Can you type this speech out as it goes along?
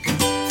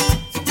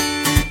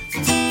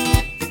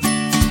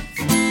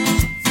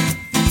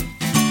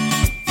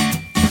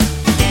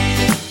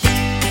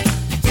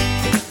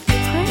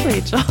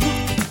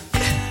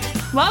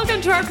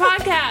Welcome to our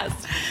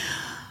podcast.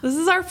 This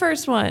is our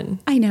first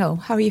one. I know.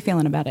 How are you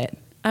feeling about it?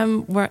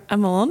 I'm a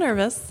little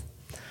nervous.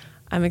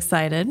 I'm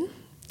excited.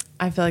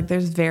 I feel like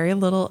there's very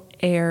little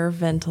air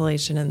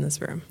ventilation in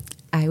this room.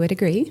 I would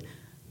agree.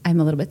 I'm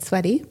a little bit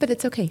sweaty, but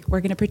it's okay.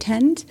 We're going to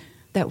pretend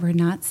that we're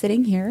not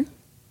sitting here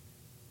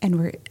and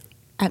we're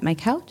at my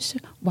couch,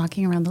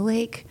 walking around the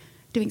lake,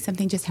 doing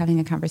something, just having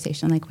a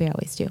conversation like we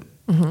always do.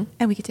 Mm-hmm.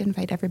 And we get to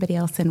invite everybody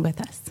else in with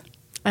us.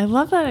 I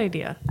love that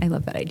idea. I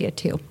love that idea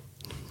too.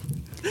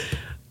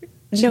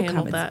 No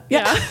comments. That.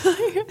 Yeah.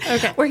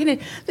 Okay.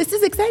 This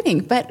is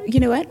exciting, but you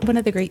know what? One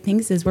of the great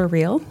things is we're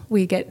real.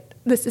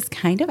 This is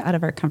kind of out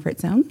of our comfort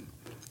zone.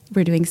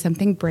 We're doing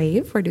something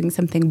brave. We're doing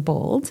something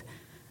bold,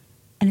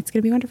 and it's going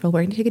to be wonderful.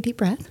 We're going to take a deep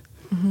breath.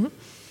 Mm-hmm.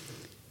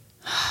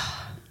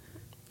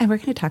 And we're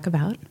going to talk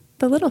about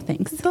the little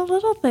things. The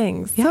little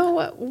things. Yeah.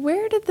 So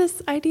where did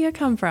this idea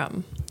come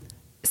from?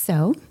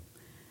 So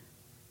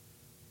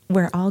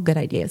where all good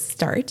ideas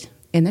start,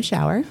 in the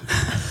shower.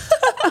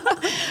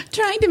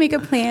 Trying to make a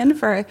plan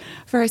for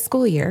our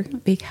school year,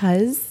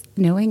 because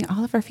knowing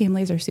all of our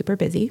families are super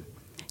busy,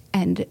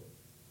 and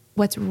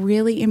what's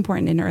really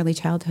important in early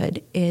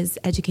childhood is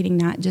educating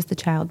not just the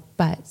child,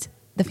 but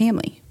the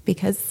family,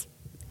 because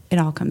it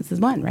all comes as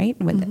one, right?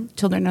 When the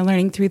children are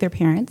learning through their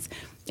parents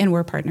and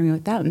we're partnering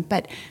with them.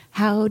 But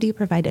how do you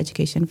provide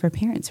education for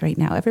parents right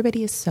now?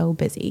 Everybody is so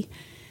busy.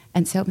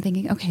 And so I'm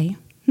thinking, okay,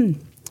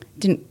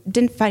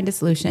 didn't find a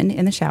solution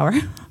in the shower.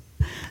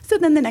 So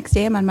then the next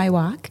day I'm on my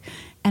walk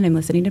and I'm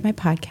listening to my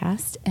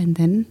podcast, and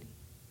then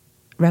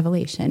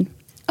revelation,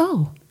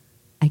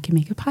 I can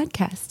make a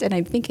podcast. And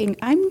I'm thinking,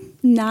 I'm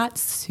not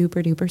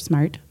super duper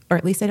smart, or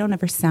at least I don't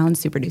ever sound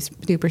super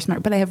duper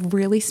smart, but I have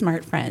really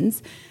smart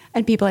friends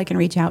and people I can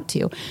reach out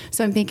to.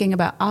 So I'm thinking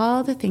about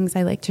all the things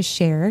I like to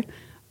share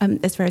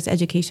as far as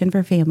education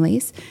for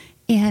families,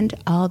 and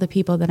all the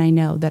people that I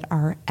know that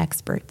are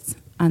experts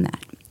on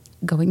that.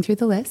 Going through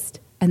the list,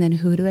 and then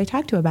who do I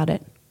talk to about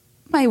it?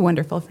 My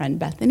wonderful friend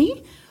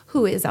Bethany,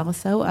 who is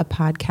also a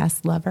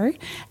podcast lover.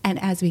 And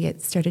as we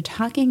get started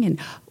talking, and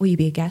will you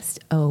be a guest?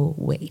 Oh,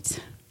 wait.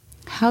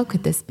 How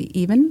could this be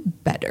even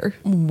better?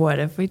 What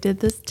if we did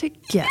this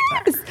together?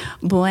 Yes.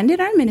 Blended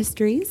our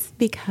ministries,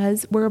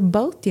 because we're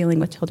both dealing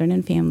with children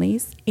and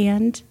families.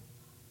 And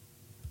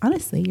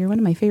honestly, you're one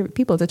of my favorite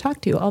people to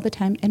talk to all the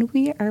time. And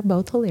we are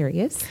both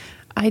hilarious.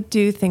 I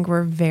do think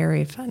we're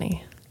very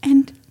funny.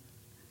 And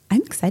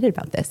I'm excited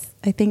about this.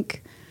 I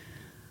think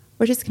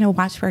we're just going to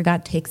watch where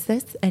God takes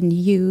this and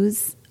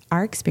use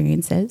our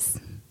experiences,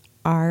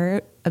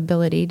 our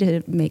ability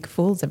to make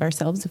fools of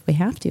ourselves if we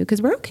have to,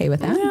 because we're okay with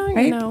that. Yeah,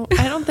 right?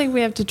 I don't think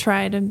we have to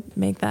try to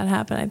make that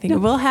happen. I think it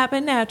will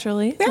happen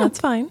naturally. Yeah. That's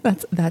fine.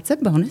 That's a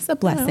bonus, a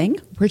blessing.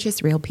 Yeah. We're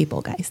just real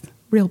people, guys.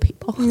 Real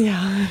people.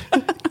 Yeah.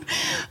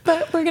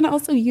 But we're going to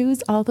also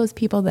use all those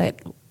people that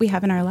we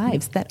have in our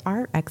lives that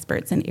are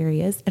experts in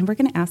areas, and we're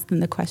going to ask them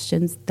the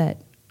questions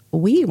that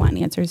we want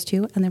answers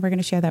to, and then we're going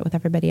to share that with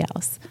everybody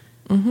else.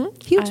 Mm-hmm.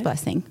 Huge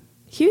blessing.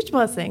 Huge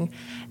blessing,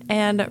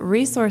 and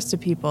resource to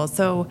people.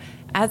 So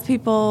as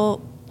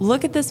people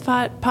look at this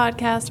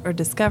podcast or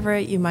discover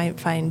it, you might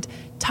find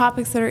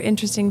topics that are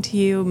interesting to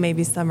you.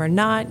 Maybe some are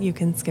not. You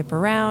can skip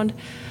around.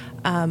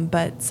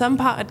 But some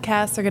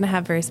podcasts are going to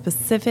have very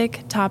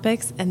specific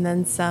topics, and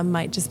then some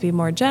might just be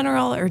more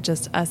general, or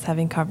just us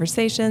having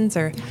conversations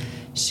or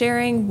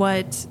sharing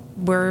what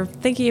we're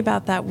thinking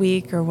about that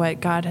week, or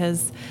what God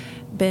has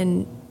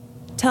been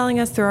telling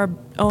us through our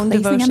own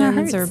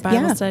devotions or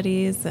Bible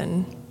studies.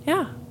 And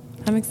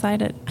I'm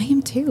excited. I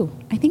am too.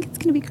 I think it's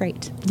going to be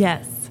great.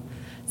 Yes.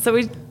 So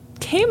we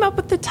came up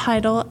with the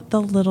title,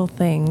 The Little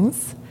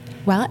Things.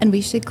 Well, and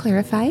we should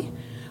clarify,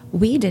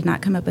 we did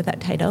not come up with that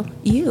title.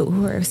 You,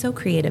 who are so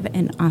creative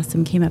and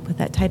awesome, came up with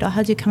that title.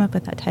 How'd you come up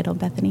with that title,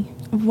 Bethany?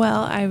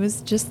 Well, I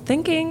was just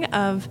thinking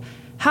of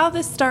how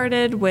this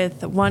started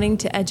with wanting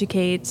to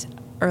educate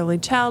early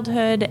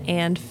childhood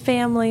and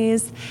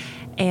families,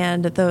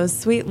 and those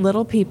sweet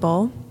little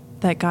people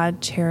that God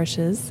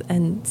cherishes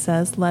and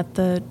says, let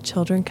the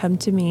children come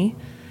to me,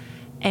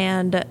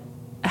 and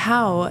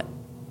how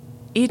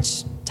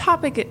each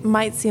topic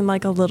might seem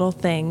like a little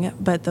thing,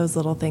 but those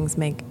little things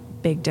make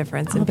big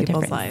difference in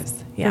people's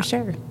lives. Yeah. For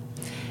sure.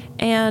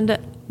 And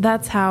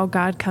that's how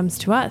God comes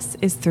to us,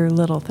 is through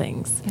little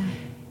things. Yeah.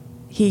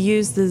 He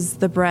uses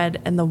the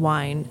bread and the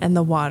wine and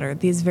the water,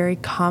 these very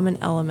common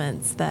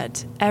elements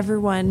that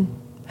everyone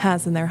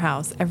has in their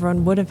house,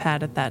 everyone would have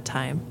had at that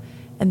time.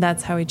 And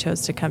that's how he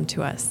chose to come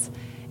to us,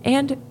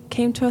 and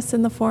came to us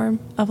in the form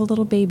of a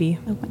little baby.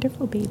 A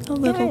wonderful baby. A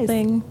little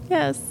thing.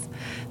 Yes.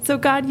 So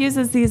God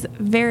uses these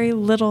very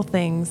little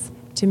things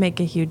to make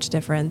a huge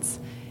difference.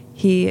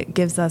 He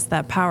gives us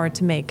that power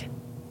to make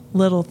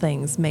little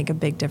things make a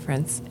big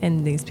difference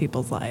in these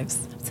people's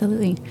lives.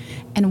 Absolutely.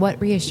 And what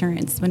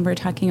reassurance when we're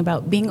talking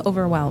about being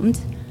overwhelmed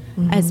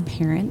as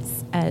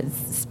parents, as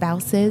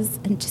spouses,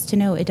 and just to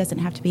know it doesn't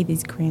have to be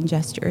these grand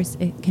gestures.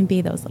 It can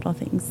be those little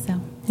things. So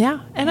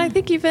yeah. And I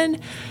think even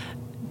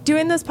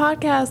doing this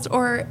podcast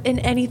or in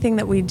anything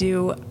that we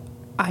do,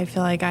 I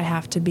feel like I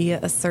have to be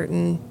a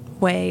certain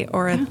way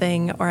or a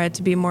thing or it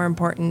to be more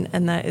important.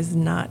 And that is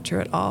not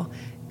true at all.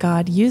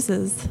 God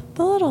uses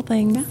the little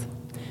things. Yeah.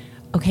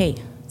 Okay,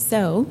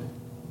 so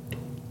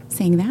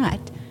saying that,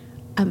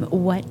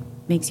 what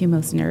makes you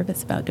most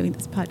nervous about doing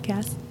this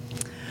podcast?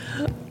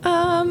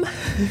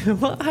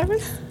 Well,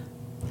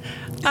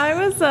 I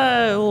was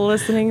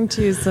listening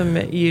to some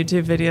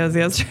YouTube videos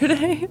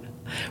yesterday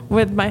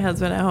with my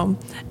husband at home,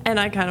 and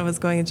I kind of was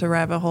going into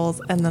rabbit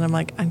holes, and then I'm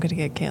like, I'm going to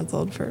get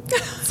canceled for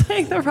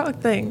saying the wrong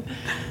thing.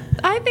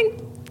 I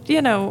think,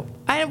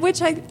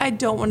 which I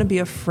don't want to be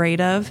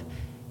afraid of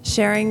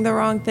sharing the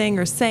wrong thing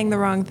or saying the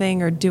wrong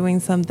thing or doing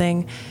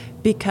something,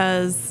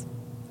 because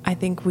I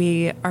think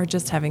we are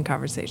just having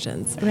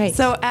conversations. Right.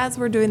 So as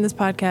we're doing this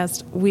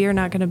podcast, we are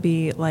not going to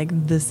be like,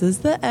 this is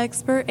the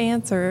expert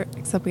answer,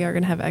 except we are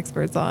going to have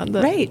experts on.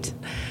 Right.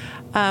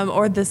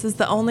 Or this is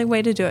the only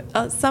way to do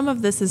it. Some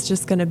of this is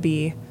just going to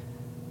be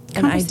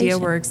an idea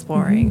we're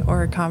exploring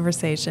or a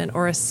conversation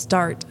or a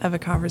start of a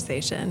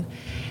conversation.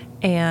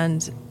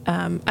 And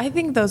I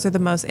think those are the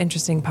most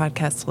interesting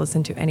podcasts to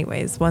listen to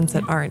anyways, ones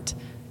that aren't,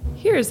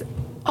 here's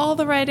all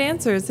the right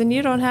answers and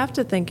you don't have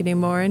to think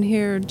anymore, and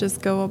here,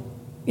 just go,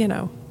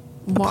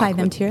 apply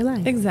them to your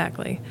life.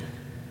 Exactly.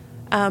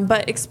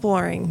 But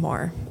exploring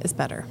more is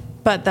better.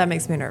 But that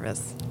makes me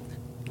nervous.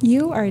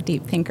 You are a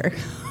deep thinker.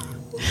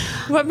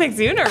 What makes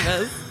you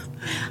nervous?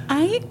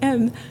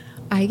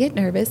 I get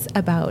nervous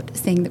about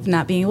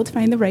not being able to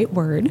find the right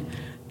word,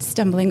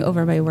 stumbling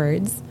over my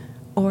words,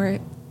 or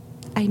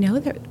I know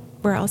that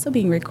we're also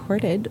being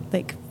recorded,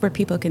 like where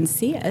people can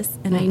see us,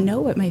 and I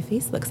know what my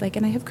face looks like,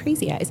 and I have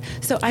crazy eyes.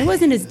 So I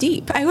wasn't as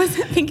deep. I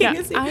wasn't thinking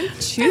as deep. I'm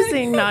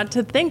choosing not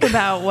to think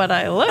about what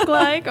I look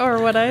like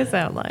or what I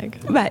sound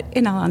like. But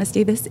in all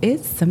honesty, this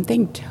is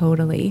something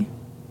totally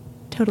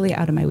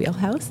out of my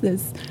wheelhouse,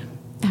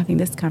 having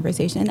this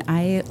conversation.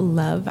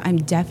 I'm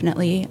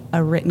definitely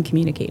a written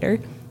communicator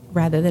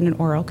rather than an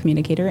oral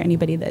communicator.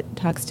 Anybody that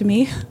talks to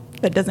me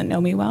that doesn't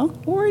know me well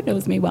or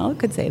knows me well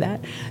could say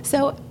that.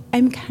 So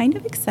I'm kind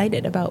of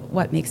excited about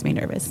what makes me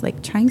nervous,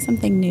 like trying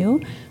something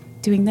new,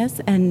 doing this,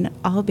 and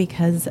all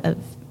because of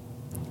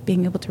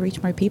being able to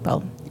reach more people.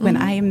 When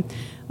I'm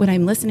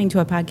listening to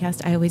a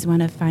podcast, I always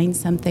want to find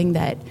something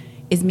that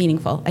is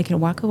meaningful. I can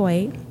walk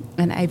away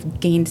and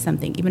I've gained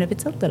something, even if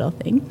it's a little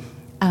thing,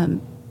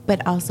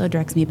 but also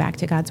directs me back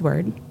to God's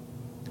word.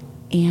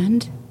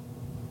 And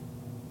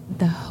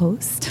the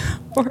host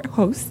or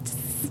hosts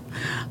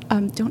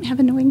don't have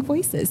annoying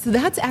voices. So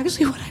that's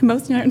actually what I'm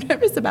most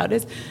nervous about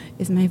is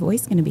my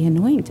voice going to be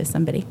annoying to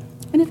somebody?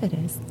 And if it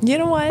is, you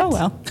know what? Oh,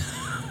 well.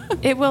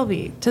 It will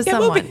be to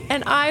someone.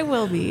 And I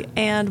will be.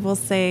 And will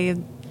say,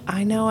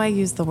 I know I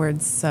use the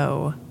word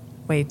so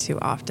way too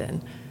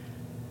often,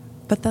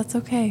 but that's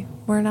okay.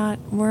 We're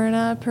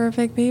not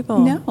perfect people.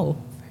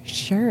 No, for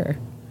sure.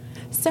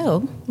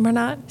 So we're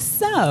not.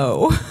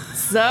 So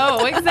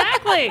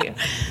exactly.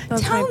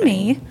 Tell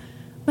me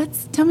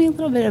a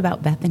little bit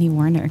about Bethany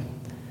Warner.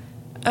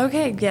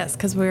 Okay, yes,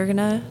 because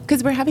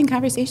we're having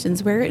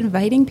conversations. We're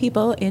inviting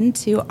people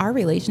into our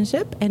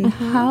relationship, and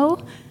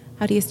how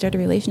do you start a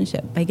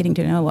relationship? By getting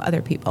to know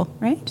other people,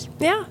 right?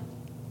 Yeah.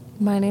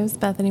 My name is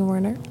Bethany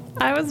Warner.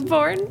 I was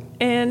born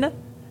in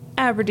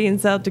Aberdeen,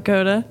 South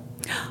Dakota.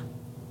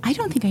 I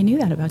don't think I knew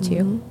that about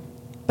you.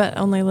 But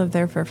only lived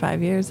there for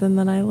 5 years, and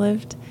then I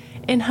lived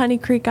in Honey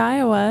Creek,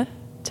 Iowa,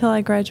 till I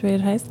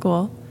graduated high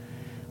school.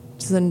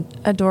 Which is an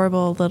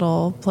adorable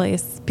little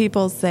place.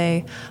 People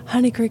say,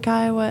 Honey Creek,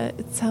 Iowa,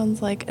 it sounds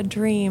like a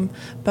dream,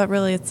 but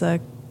really it's a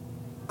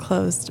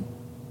closed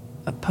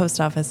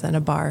post office and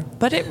a bar.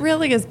 But it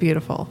really is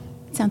beautiful.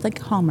 It sounds like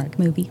a Hallmark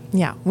movie.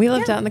 Yeah. We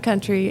lived out in the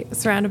country,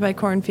 surrounded by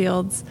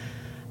cornfields.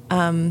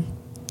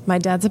 My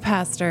dad's a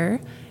pastor,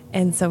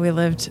 and so we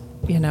lived,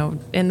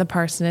 in the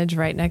parsonage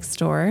right next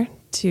door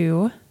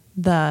to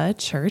the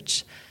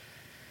church.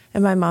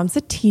 And my mom's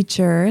a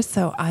teacher,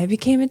 so I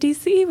became a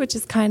DC, which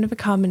is kind of a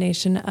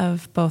combination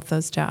of both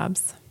those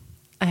jobs.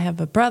 I have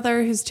a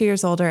brother who's 2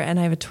 years older, and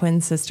I have a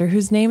twin sister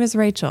whose name is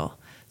Rachel.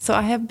 So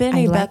I have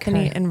been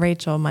Bethany and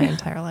Rachel my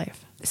entire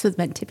life. This was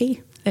meant to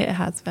be. It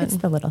has been. It's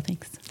the little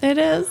things. It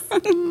is.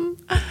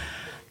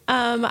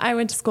 I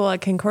went to school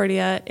at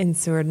Concordia in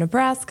Seward,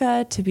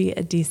 Nebraska to be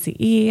a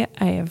DCE.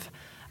 I have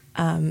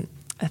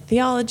a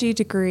theology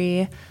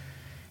degree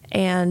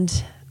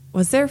and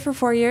was there for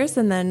 4 years,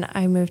 and then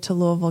I moved to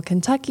Louisville,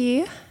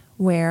 Kentucky,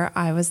 where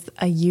I was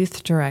a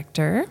youth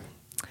director.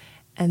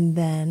 And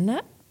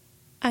then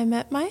I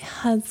met my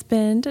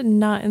husband,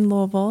 not in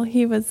Louisville.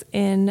 He was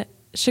in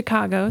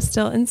Chicago,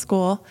 still in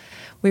school.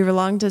 We were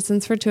long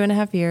distance for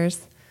 2.5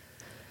 years.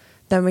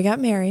 Then we got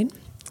married.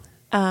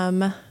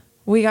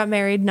 We got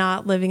married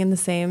not living in the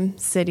same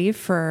city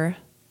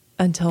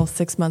until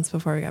 6 months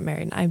before we got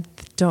married. I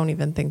don't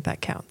even think that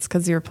counts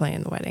because you were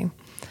planning the wedding.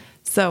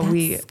 So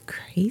That's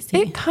crazy.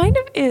 It kind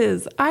of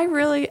is.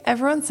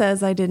 Everyone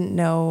says I didn't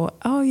know,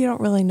 you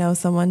don't really know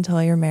someone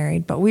until you're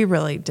married, but we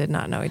really did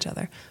not know each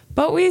other.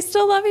 But we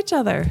still love each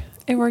other.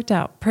 It worked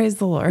out. Praise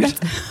the Lord.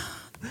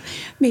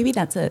 Maybe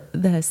that's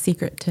the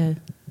secret to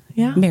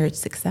marriage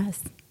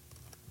success.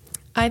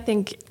 I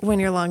think when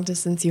you're long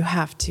distance, you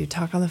have to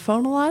talk on the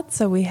phone a lot.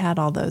 So we had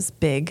all those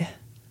big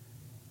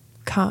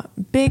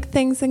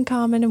things in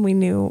common, and we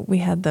knew we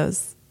had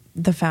those.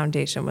 The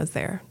foundation was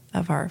there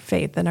of our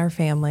faith and our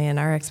family and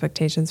our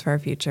expectations for our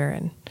future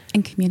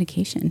and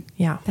communication.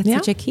 Yeah, that's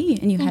such a key.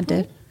 And you had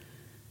to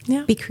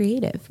be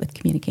creative with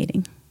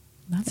communicating.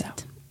 Love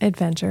it.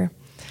 Adventure.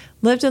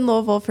 Lived in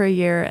Louisville for a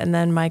year, and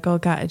then Michael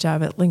got a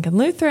job at Lincoln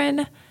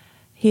Lutheran.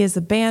 He is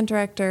a band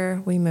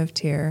director. We moved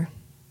here,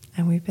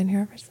 and we've been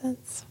here ever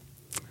since.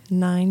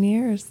 9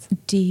 years.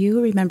 Do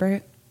you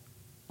remember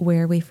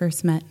where we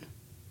first met?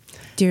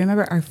 Do you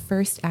remember our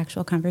first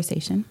actual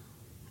conversation?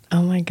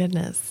 Oh my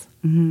goodness.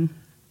 Mm-hmm.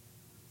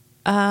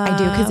 I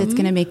do, because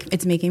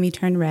it's making me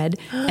turn red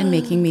and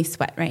making me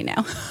sweat right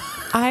now.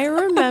 I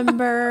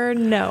remember,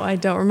 no, I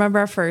don't remember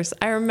our first.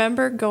 I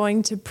remember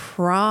going to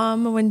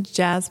prom when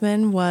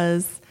Jasmine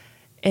was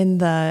in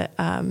the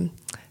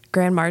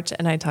Grand March,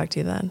 and I talked to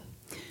you then.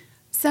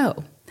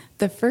 So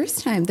the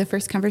first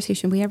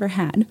conversation we ever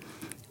had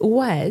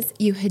was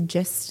you had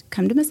just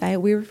come to Messiah.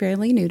 We were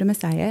fairly new to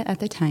Messiah at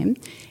the time,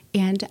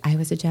 and I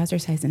was a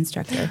jazzercise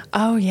instructor.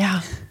 Oh,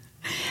 yeah.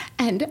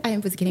 And I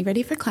was getting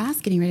ready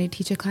to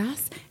teach a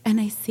class,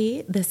 and I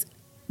see this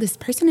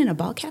person in a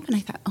ball cap, and I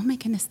thought, oh my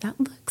goodness, that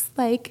looks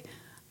like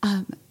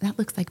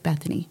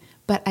Bethany.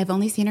 But I've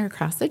only seen her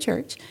across the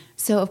church,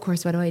 so of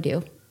course, what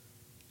do?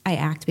 I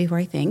act before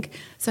I think.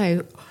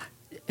 So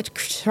I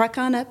truck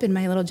on up in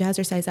my little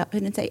jazzercise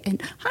outfit and say,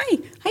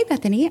 hi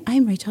Bethany,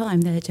 I'm Rachel,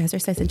 I'm the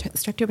jazzercise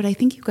instructor, but I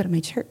think you go to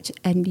my church.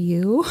 And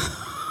you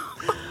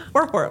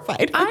were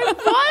horrified.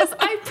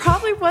 I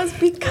probably was,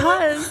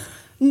 because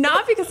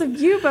not because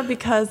of you, but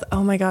because,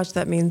 oh my gosh,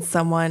 that means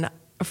someone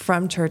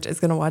from church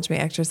is going to watch me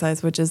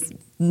exercise, which is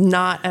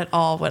not at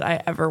all what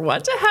I ever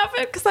want to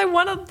happen, because I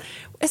want to,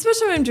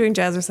 especially when I'm doing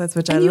jazzercise,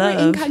 which I love. You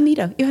were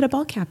incognito. You had a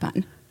ball cap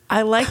on.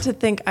 I like to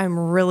think I'm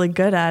really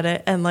good at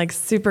it and like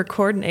super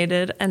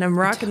coordinated, and I'm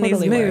rocking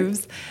these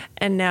moves.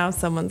 And now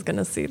someone's going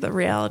to see the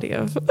reality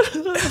of.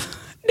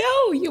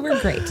 No, you were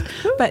great.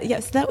 But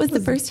yes, that was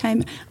the first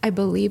time I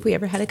believe we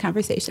ever had a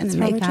conversation. That's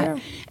probably true.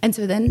 And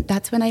so then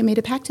that's when I made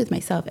a pact with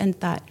myself and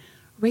thought,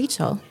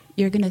 Rachel,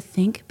 you're going to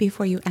think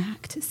before you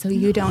act, so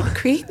you don't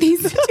create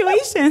these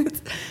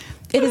situations.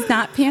 It has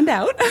not panned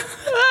out.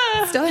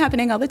 Still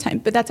happening all the time,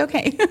 but that's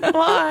okay. Well,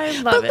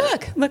 I love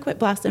it. Look what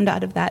blossomed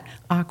out of that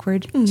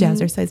awkward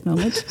jazzercise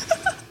moment.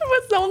 It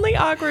was only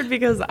awkward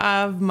because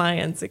of my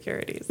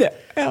insecurities.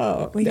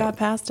 Yeah. We got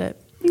past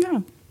it.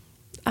 No.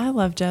 I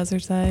love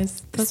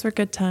jazzercise. Those were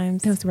good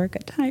times. Those were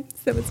great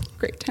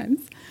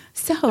times.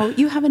 So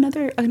you have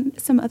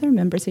some other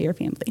members of your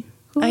family.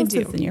 Who else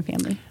is in your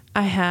family?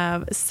 I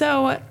have.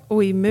 So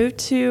we moved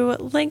to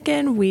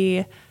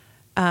Lincoln.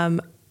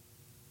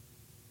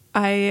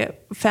 I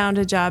found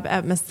a job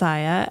at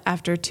Messiah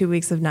after 2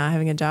 weeks of not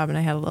having a job, and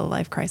I had a little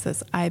life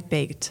crisis. I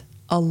baked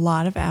a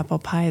lot of apple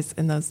pies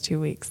in those 2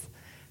 weeks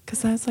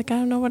because I was like, I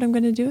don't know what I'm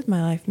going to do with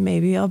my life.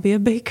 Maybe I'll be a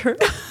baker.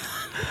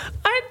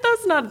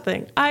 That's not a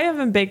thing. I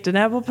haven't baked an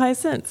apple pie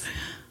since,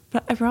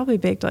 but I probably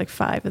baked like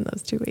 5 in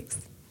those 2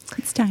 weeks.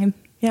 It's time.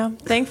 Yeah.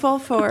 Thankful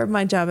for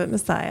my job at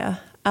Messiah.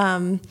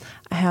 I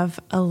have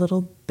a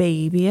little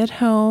baby at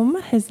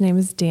home. His name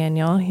is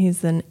Daniel.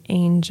 He's an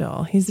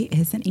angel. He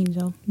is an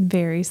angel.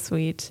 Very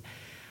sweet.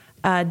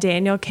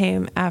 Daniel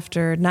came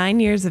after 9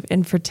 years of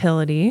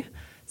infertility.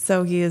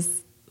 So he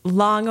is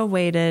long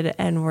awaited,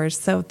 and we're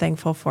so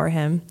thankful for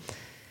him.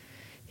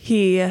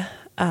 He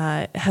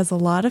has a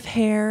lot of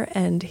hair,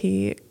 and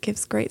he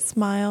gives great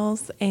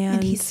smiles.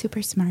 And he's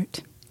super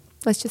smart.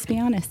 Let's just be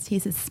honest.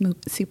 He's a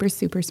super,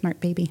 super smart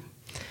baby.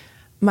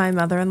 My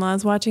mother-in-law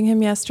is watching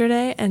him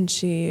yesterday, and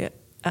she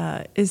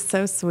is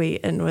so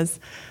sweet and was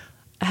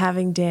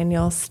having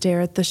Daniel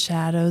stare at the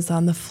shadows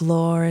on the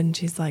floor. And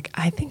she's like,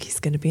 I think he's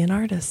going to be an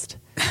artist.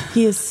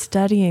 He is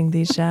studying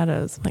these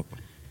shadows. I'm like,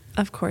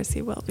 of course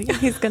he will be.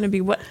 He's going to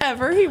be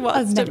whatever he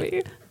wants to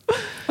be.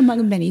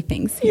 Among many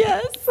things.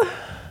 Yes.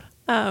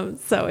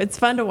 So it's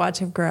fun to watch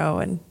him grow.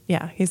 And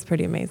yeah, he's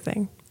pretty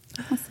amazing.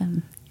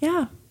 Awesome.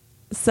 Yeah.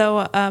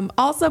 So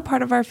also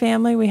part of our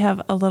family, we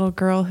have a little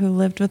girl who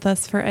lived with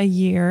us for a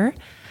year.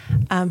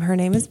 Her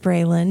name is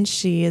Braylon.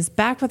 She is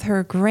back with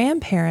her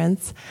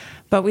grandparents,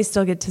 but we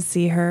still get to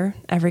see her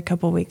every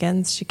couple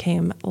weekends. She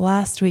came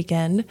last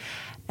weekend,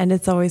 and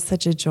it's always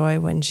such a joy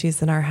when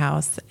she's in our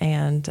house.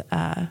 And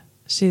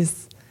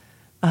she's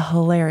a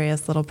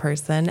hilarious little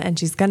person, and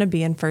she's going to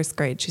be in first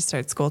grade. She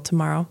starts school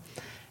tomorrow.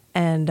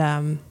 And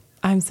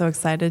I'm so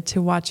excited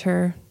to watch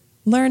her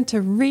learn to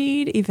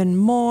read even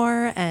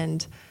more.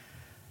 And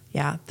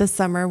yeah, this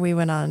summer we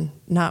went on,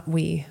 not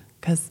we,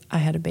 because I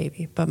had a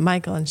baby, but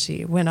Michael and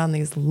she went on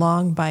these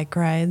long bike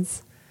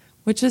rides,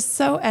 which is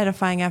so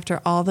edifying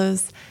after all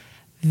those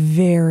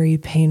very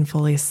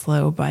painfully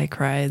slow bike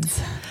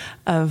rides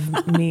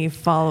of me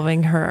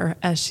following her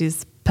as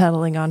she's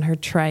pedaling on her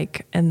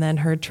trike and then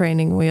her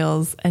training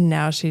wheels. And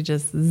now she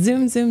just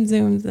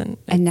zooms.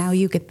 And now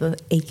you get the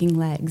aching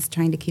legs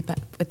trying to keep up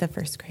with the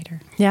first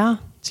grader. Yeah,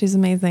 she's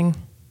amazing.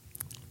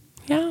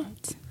 Yeah.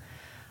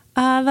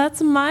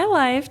 That's my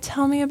life.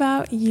 Tell me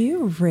about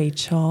you,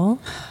 Rachel.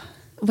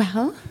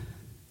 Well,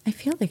 I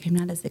feel like I'm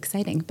not as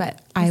exciting,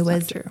 but I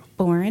was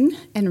born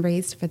and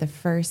raised for the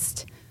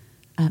first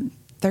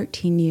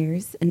 13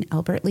 years in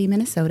Albert Lea,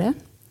 Minnesota,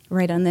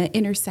 right on the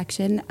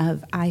intersection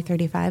of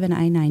I-35 and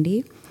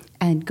I-90.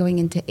 And going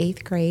into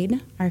 8th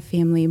grade, our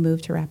family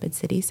moved to Rapid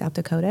City, South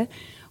Dakota,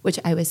 which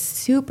I was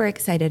super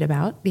excited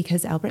about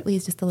because Albert Lea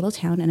is just a little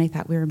town, and I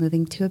thought we were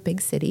moving to a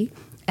big city.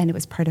 And it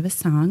was part of a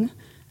song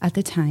at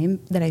the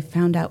time that I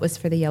found out was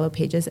for the Yellow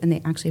Pages, and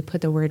they actually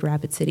put the word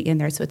Rapid City in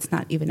there, so it's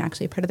not even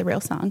actually part of the real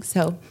song.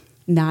 So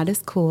not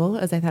as cool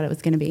as I thought it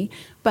was going to be,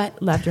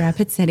 but loved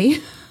Rapid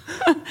City.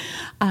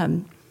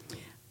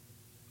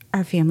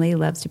 Our family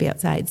loves to be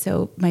outside.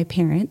 So my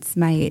parents,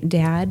 my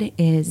dad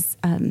is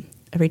a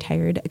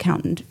retired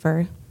accountant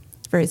for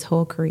his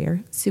whole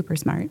career, super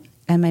smart.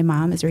 And my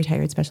mom is a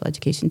retired special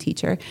education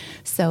teacher.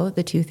 So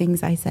the two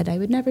things I said I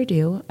would never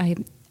do,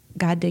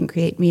 God didn't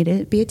create me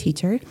to be a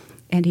teacher,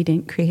 and he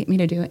didn't create me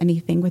to do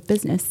anything with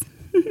business.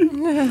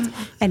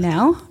 And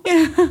now,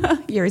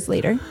 years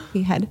later,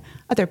 we had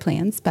other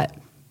plans. But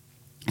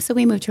so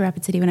we moved to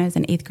Rapid City when I was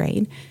in 8th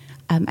grade.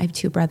 I have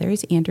two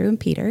brothers, Andrew and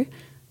Peter,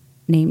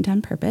 named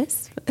on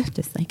purpose,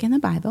 just like in the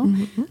Bible.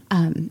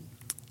 Mm-hmm.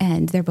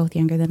 And they're both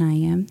younger than I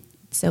am.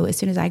 So as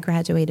soon as I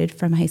graduated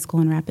from high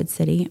school in Rapid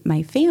City,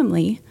 my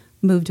family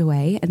moved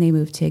away, and they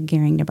moved to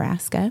Gering,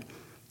 Nebraska.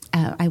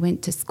 I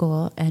went to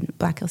school at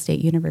Black Hill State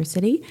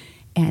University,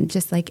 and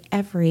just like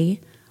every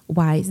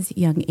wise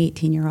young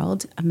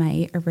 18-year-old,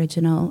 my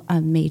original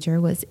major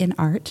was in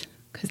art,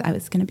 because I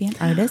was going to be an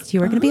artist.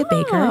 You were going to be a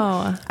baker.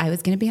 I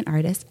was going to be an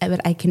artist.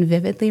 But I can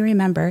vividly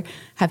remember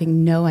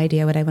having no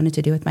idea what I wanted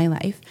to do with my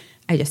life.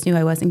 I just knew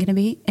I wasn't going to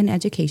be in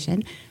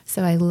education.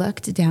 So I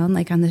looked down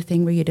like on the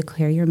thing where you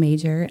declare your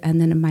major and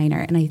then a minor.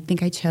 And I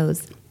think I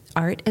chose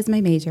art as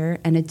my major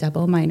and a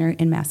double minor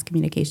in mass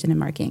communication and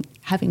marketing,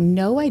 having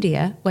no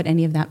idea what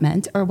any of that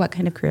meant or what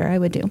kind of career I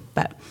would do.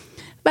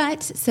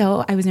 But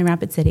so I was in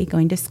Rapid City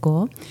going to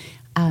school.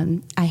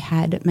 I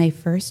had my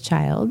first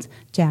child,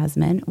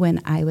 Jasmine, when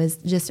I was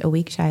just a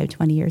week shy of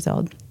 20 years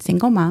old,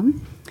 single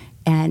mom.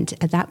 And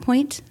at that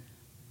point,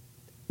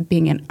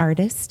 being an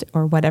artist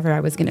or whatever I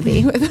was going to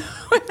be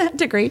with that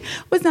degree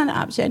was not an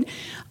option,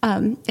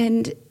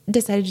 and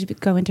decided to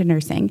go into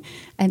nursing.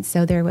 And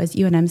so there was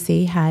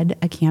UNMC had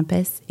a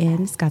campus in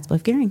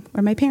Scottsbluff-Gering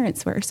where my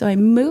parents were. So I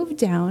moved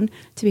down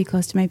to be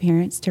close to my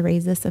parents to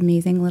raise this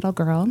amazing little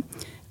girl.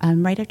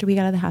 Right after we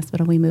got out of the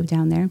hospital, we moved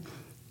down there.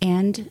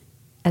 And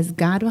as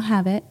God will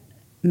have it,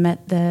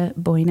 met the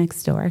boy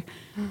next door,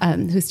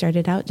 who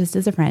started out just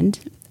as a friend.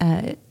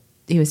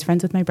 He was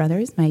friends with my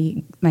brothers.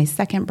 My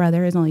second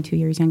brother is only 2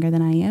 years younger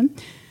than I am.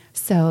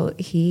 So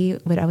he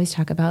would always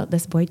talk about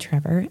this boy,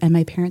 Trevor. And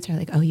my parents are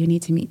like, oh, you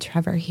need to meet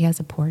Trevor. He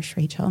has a Porsche,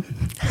 Rachel.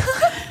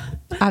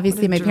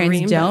 Obviously, my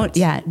parents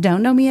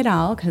don't know me at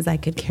all because I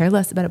could care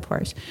less about a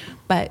Porsche.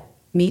 But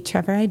meet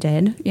Trevor I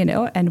did,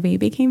 and we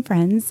became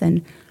friends.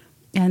 And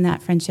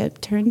that friendship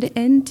turned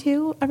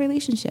into a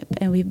relationship.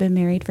 And we've been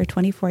married for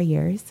 24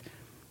 years.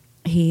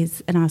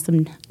 He's an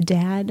awesome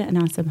dad, an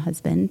awesome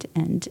husband,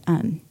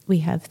 and we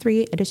have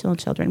 3 additional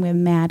children. We have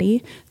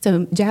Maddie.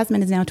 So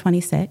Jasmine is now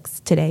 26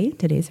 today.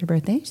 Today's her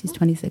birthday. She's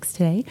 26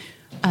 today.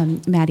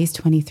 Maddie's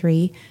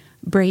 23.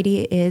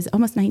 Brady is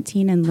almost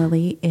 19, and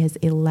Lily is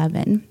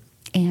 11.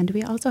 And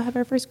we also have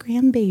our first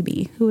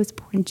grandbaby, who was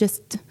born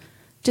just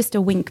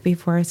a wink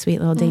before sweet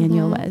little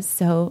Daniel was.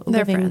 So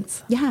they're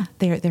friends. Yeah,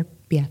 they're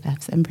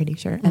BFFs, I'm pretty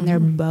sure. And they're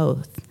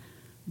both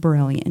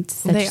brilliant.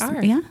 They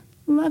are. Yeah,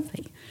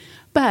 lovely.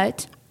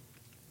 But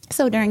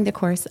so during the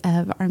course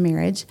of our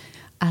marriage,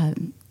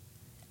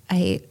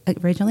 I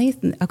originally,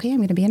 okay, I'm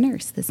going to be a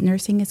nurse. This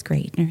nursing is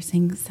great.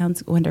 Nursing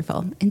sounds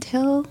wonderful.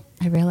 Until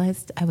I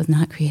realized I was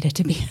not created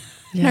to be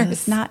a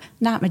nurse, not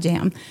my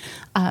jam.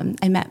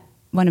 I met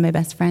one of my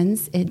best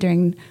friends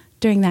during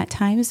that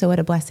time, so what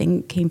a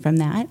blessing came from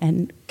that.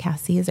 And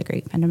Cassie is a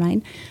great friend of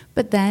mine.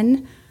 But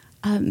then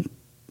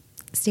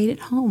stayed at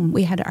home.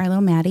 We had our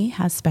little Maddie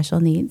has special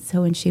needs.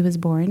 So when she was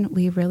born,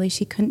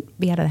 she couldn't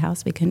be out of the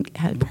house. We couldn't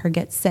have her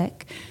get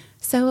sick.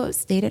 So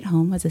stayed at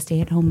home, was a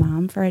stay-at-home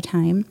mom for a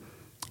time,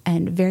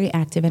 and very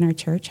active in our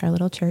church, our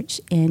little church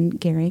in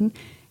Gering.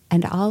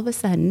 And all of a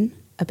sudden,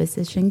 a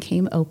position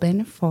came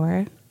open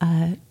for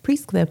the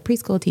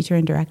preschool teacher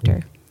and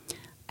director.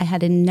 I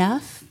had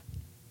enough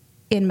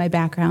in my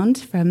background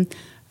from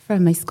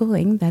my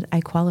schooling that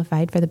I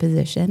qualified for the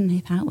position. And I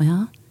thought,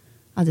 well,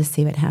 I'll just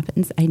see what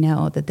happens. I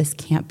know that this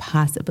can't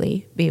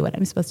possibly be what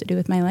I'm supposed to do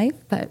with my life,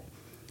 but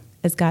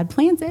as God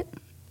plans it,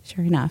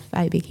 sure enough,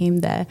 I became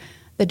the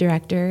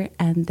director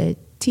and the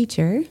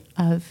teacher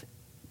of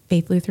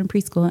Faith Lutheran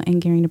Preschool in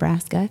Gering,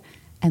 Nebraska,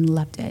 and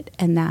loved it.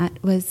 And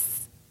that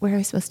was where I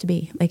was supposed to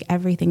be. Like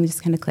everything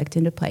just kind of clicked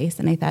into place.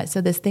 And I thought,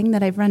 so this thing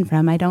that I've run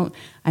from,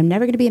 I'm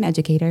never going to be an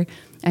educator.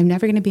 I'm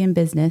never going to be in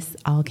business.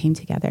 All came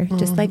together,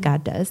 just like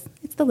God does.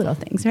 It's the little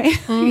things, right?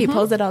 He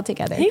pulls it all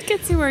together. He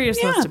gets you where you're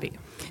supposed to be.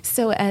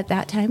 So at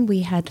that time,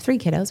 we had 3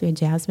 kiddos. We had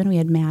Jasmine, we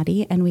had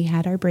Maddie, and we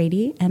had our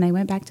Brady. And I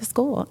went back to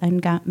school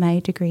and got my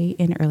degree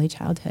in early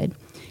childhood.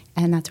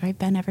 And that's where I've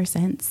been ever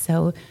since.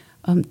 So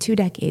 2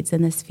 decades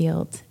in this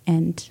field,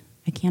 and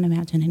I can't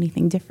imagine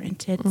anything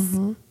different.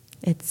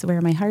 It's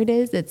where my heart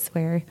is. It's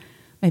where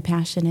my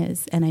passion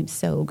is. And I'm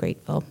so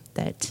grateful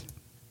that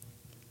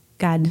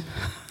God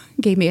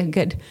gave me a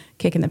good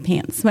kick in the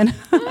pants when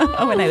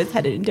I was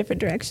headed in different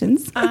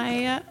directions.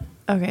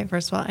 Okay,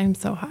 first of all, I'm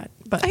so hot.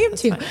 But I am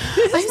too.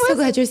 I'm so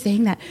glad you're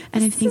saying that.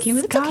 And I'm thinking,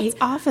 it's God's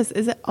office.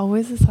 Is it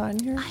always this hot in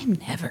here? I'm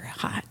never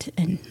hot.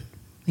 And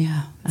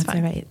yeah, that's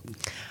all right.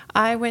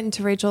 I went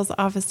into Rachel's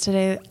office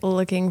today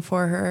looking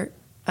for her,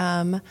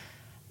 and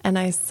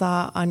I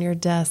saw on your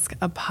desk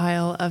a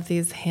pile of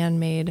these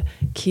handmade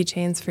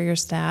keychains for your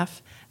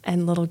staff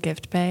and little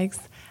gift bags.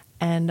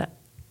 And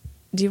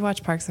do you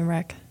watch Parks and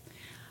Rec?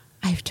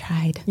 I've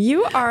tried.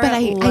 You are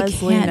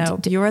Leslie can't.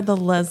 Knope. You are the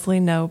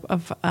Leslie Knope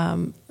of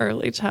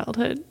early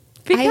childhood.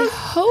 I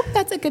hope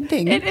that's a good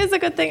thing. It is a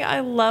good thing. I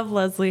love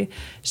Leslie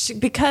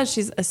because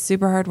she's a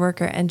super hard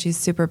worker and she's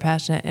super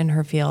passionate in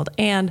her field.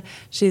 And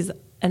she's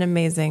an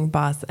amazing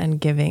boss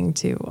and giving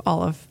to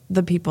all of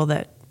the people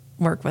that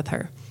work with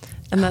her.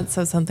 And that's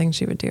something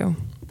she would do.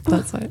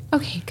 That's what.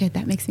 Okay, good.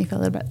 That makes me feel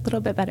a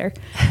little bit better.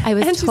 I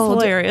was and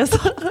told, she's hilarious.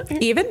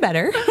 Even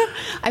better.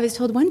 I was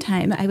told one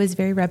time I was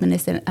very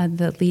reminiscent of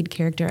the lead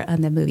character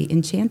on the movie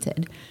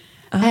Enchanted.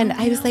 And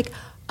I was like,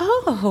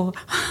 oh,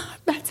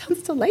 that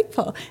sounds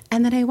delightful.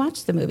 And then I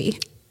watched the movie,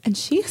 and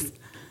she's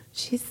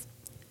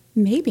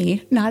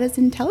maybe not as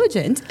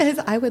intelligent as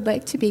I would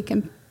like to be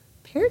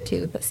compared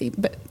to. Let's see,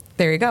 but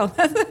there you go.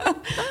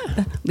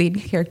 The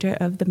lead character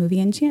of the movie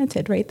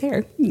Enchanted right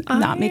there.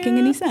 Not making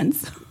any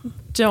sense.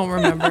 Don't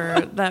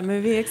remember that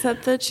movie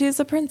except that she's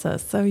a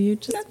princess. So you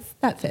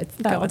just... That fits.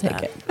 That will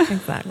take it.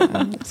 Exactly.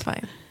 It's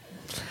fine.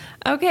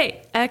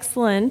 Okay.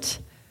 Excellent.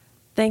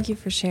 Thank you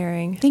for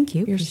sharing. Thank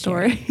you. Your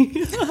story.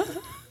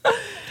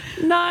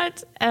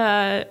 Not,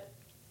 every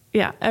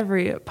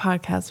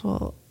podcast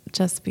will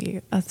just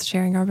be us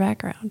sharing our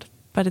background,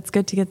 but it's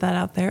good to get that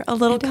out there. A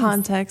little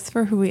context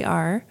for who we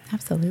are.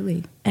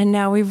 Absolutely. And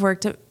now we've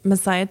worked at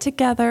Messiah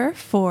together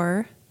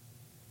for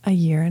a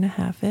year and a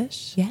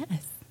half-ish.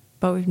 Yes.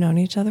 But we've known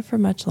each other for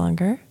much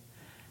longer,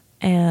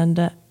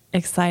 and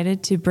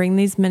excited to bring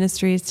these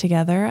ministries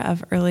together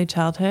of early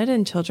childhood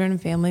and children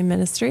and family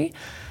ministry,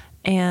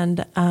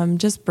 and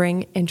just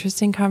bring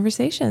interesting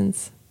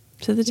conversations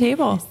to the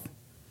table.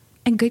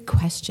 And good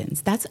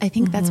questions. I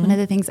think that's one of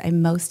the things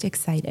I'm most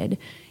excited.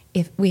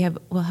 If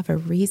we'll have a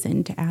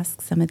reason to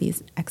ask some of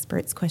these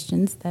experts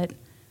questions that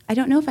I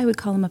don't know if I would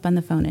call them up on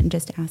the phone and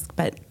just ask,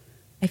 but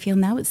I feel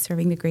now it's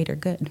serving the greater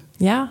good.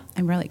 Yeah.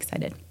 I'm really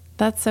excited.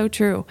 That's so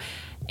true.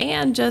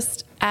 And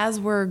just as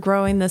we're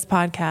growing this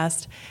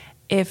podcast,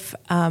 if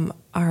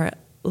our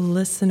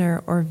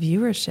listener or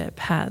viewership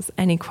has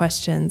any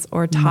questions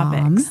or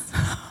topics,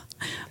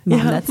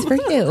 Mom, that's for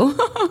you.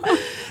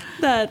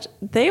 that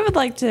they would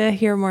like to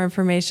hear more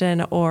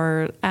information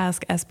or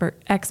ask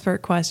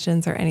expert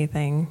questions or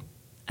anything,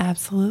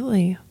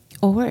 absolutely.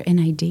 Or an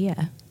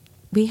idea.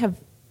 We have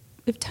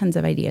tons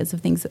of ideas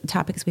of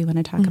topics we want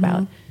to talk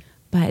about,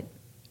 but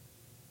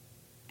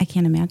I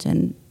can't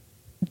imagine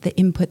the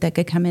input that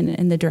could come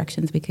in the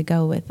directions we could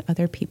go with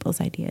other people's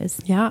ideas.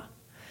 Yeah.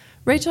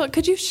 Rachel,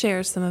 could you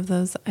share some of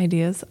those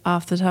ideas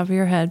off the top of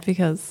your head?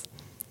 Because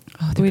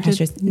we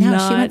did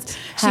not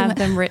have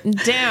them written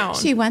down.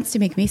 She wants to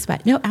make me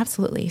sweat. No,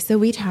 absolutely. So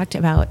we talked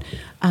about,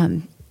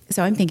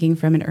 so I'm thinking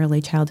from an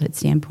early childhood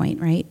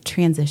standpoint, right?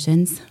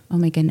 Transitions. Oh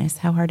my goodness.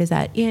 How hard is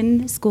that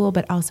in school,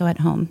 but also at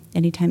home?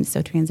 Anytime.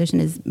 So transition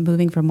is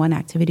moving from one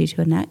activity to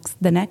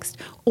the next,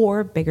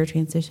 or bigger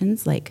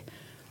transitions like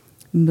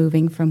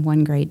moving from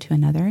one grade to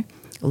another.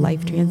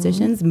 Life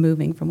transitions,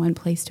 moving from one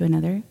place to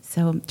another.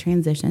 So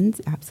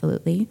transitions,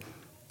 absolutely.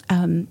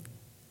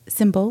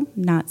 Simple,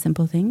 not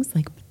simple things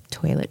like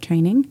toilet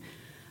training,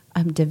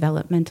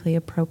 developmentally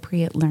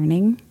appropriate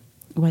learning.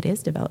 What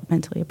is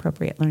developmentally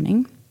appropriate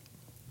learning?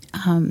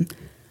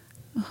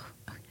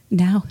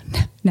 Now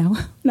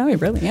I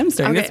really am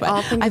starting this way.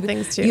 I'll think of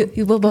things too.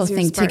 You will both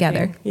think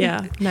together.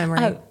 Yeah,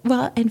 memory.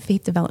 And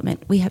faith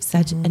development. We have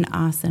such an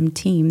awesome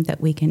team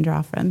that we can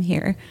draw from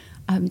here.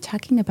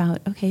 Talking about,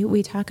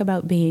 we talk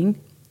about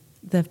being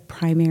the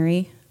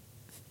primary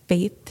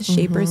faith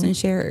shapers and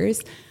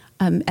sharers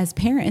as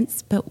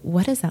parents, but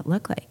what does that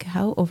look like?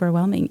 How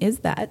overwhelming is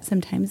that?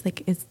 Sometimes,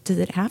 does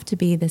it have to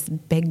be this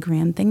big,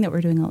 grand thing that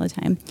we're doing all the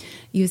time?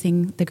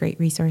 Using the great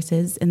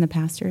resources and the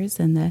pastors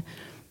and the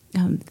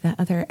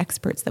other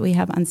experts that we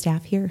have on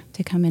staff here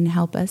to come and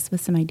help us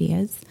with some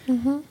ideas.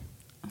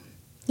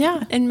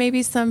 Yeah, and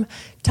maybe some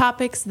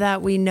topics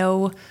that we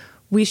know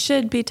we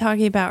should be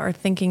talking about or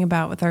thinking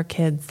about with our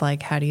kids,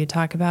 like how do you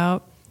talk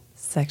about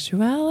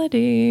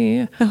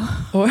sexuality?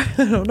 Or I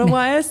don't know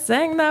why I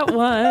sang that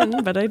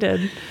one, but I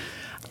did.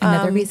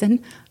 Another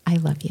reason, I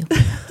love you.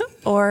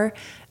 or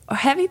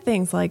heavy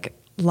things like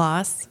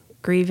loss,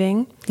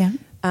 grieving. Yeah.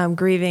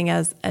 Grieving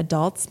as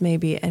adults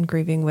maybe, and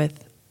grieving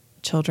with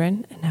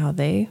children and how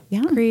they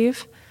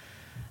grieve.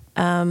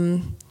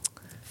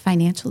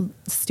 financial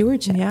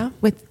stewardship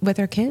with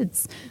our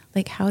kids.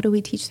 Like, how do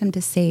we teach them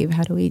to save?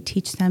 How do we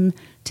teach them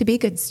to be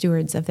good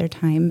stewards of their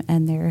time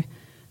and their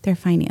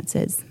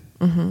finances?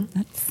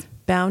 That's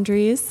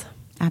boundaries.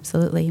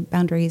 Absolutely.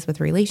 Boundaries with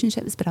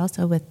relationships, but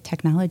also with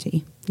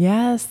technology.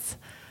 Yes.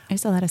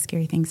 There's a lot of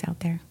scary things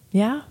out there.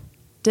 Yeah.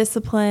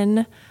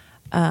 Discipline,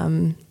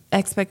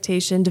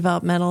 expectation,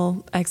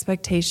 developmental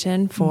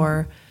expectation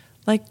for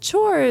like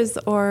chores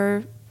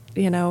or,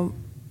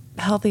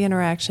 healthy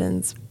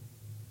interactions.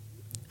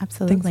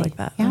 Absolutely. Things like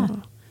that. Yeah.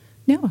 Oh.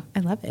 No,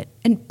 I love it.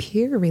 And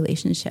peer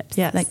relationships.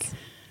 Yes. Like,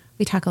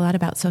 we talk a lot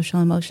about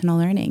social emotional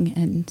learning,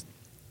 and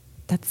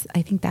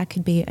I think that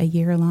could be a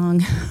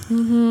year-long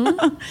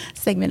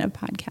segment of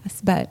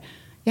podcasts. But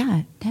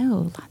yeah,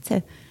 no,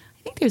 I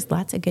think there's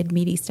lots of good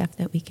meaty stuff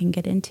that we can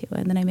get into,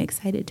 and then I'm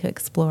excited to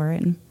explore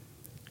and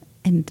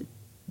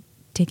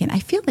dig in. I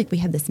feel like we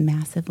have this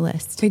massive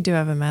list. We do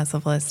have a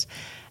massive list.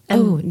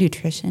 And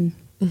nutrition.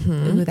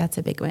 Ooh, that's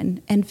a big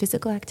one. And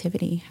physical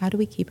activity. How do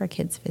we keep our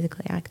kids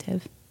physically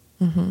active?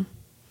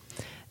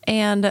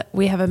 And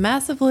we have a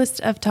massive list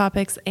of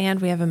topics,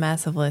 and we have a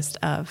massive list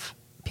of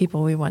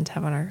people we want to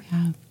have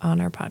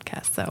on our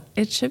podcast. So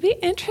it should be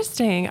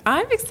interesting.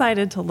 I'm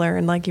excited to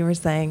learn, like you were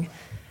saying,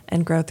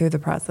 and grow through the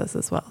process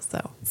as well.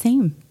 So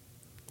same.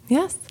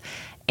 Yes.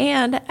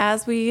 And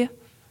as we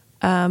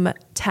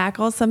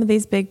tackle some of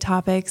these big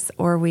topics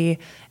or we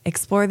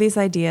explore these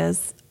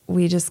ideas,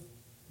 we just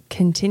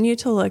continue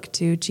to look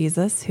to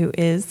Jesus, who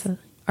is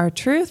our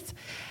truth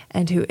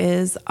and who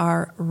is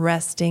our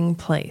resting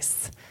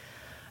place.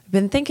 I've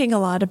been thinking a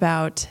lot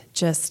about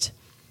just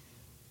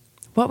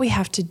what we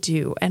have to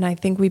do. And I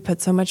think we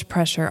put so much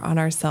pressure on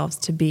ourselves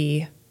to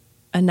be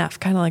enough,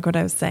 kind of like what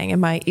I was saying.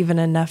 Am I even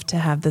enough to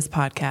have this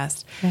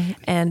podcast? Right.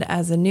 And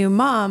as a new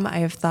mom, I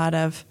have thought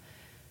of,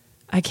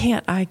 I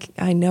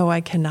know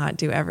I cannot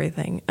do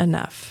everything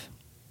enough.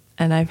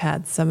 And I've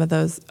had some of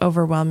those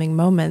overwhelming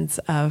moments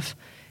of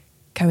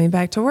coming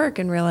back to work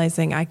and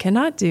realizing I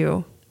cannot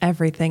do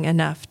everything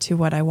enough to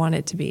what I want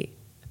it to be.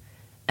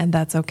 And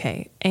that's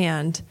okay.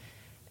 And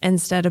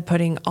instead of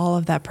putting all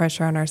of that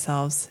pressure on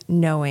ourselves,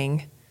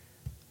 knowing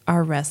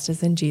our rest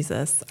is in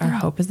Jesus, our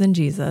hope is in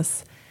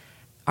Jesus,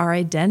 our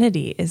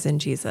identity is in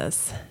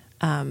Jesus.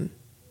 And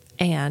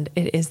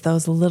it is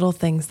those little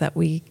things that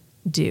we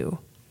do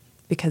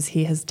because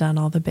he has done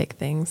all the big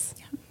things.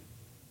 Yeah.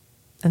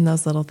 And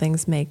those little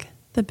things make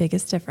the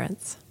biggest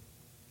difference.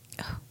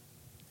 Oh,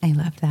 I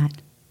love that.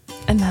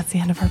 And that's the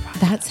end of our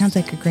podcast. That sounds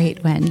like a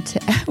great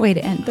way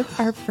to end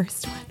our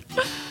first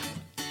one.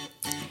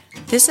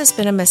 This has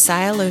been a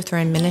Messiah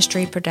Lutheran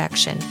Ministry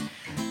production.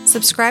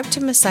 Subscribe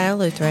to Messiah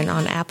Lutheran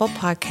on Apple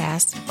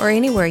Podcasts or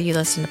anywhere you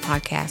listen to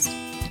podcasts.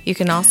 You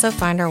can also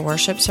find our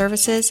worship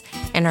services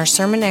and our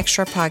Sermon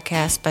Extra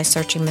podcast by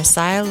searching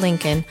Messiah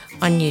Lincoln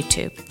on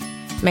YouTube.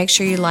 Make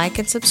sure you like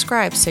and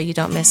subscribe so you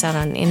don't miss out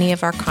on any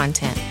of our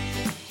content.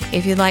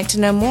 If you'd like to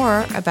know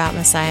more about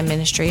Messiah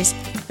Ministries,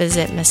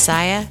 visit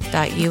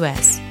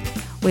messiah.us.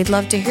 We'd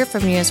love to hear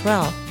from you as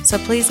well, so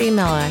please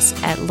email us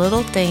at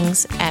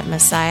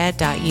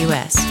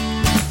littlethings@messiah.us.